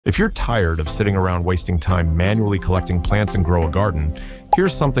If you're tired of sitting around wasting time manually collecting plants and grow a garden,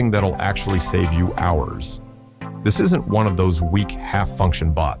 here's something that'll actually save you hours. This isn't one of those weak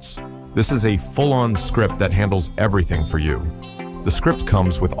half-function bots. This is a full-on script that handles everything for you. The script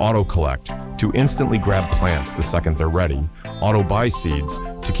comes with auto-collect to instantly grab plants the second they're ready, auto-buy seeds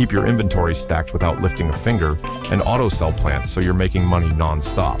to keep your inventory stacked without lifting a finger, and auto-sell plants so you're making money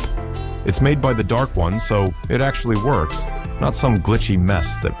non-stop. It's made by the Dark One, so it actually works, not some glitchy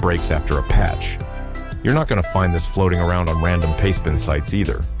mess that breaks after a patch. You're not going to find this floating around on random PASTEBIN sites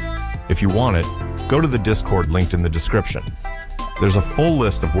either. If you want it, go to the Discord linked in the description. There's a full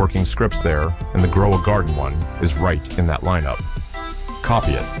list of working scripts there, and the Grow a Garden one is right in that lineup.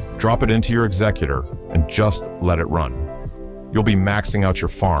 Copy it, drop it into your executor, and just let it run. You'll be maxing out your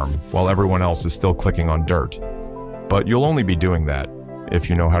farm while everyone else is still clicking on dirt. But you'll only be doing that if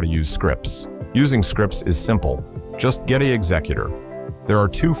you know how to use scripts. Using scripts is simple. Just get an executor. There are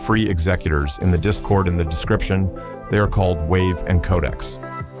 2 free executors in the Discord in the description. They are called Wave and Codex.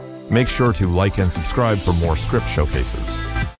 Make sure to like and subscribe for more script showcases.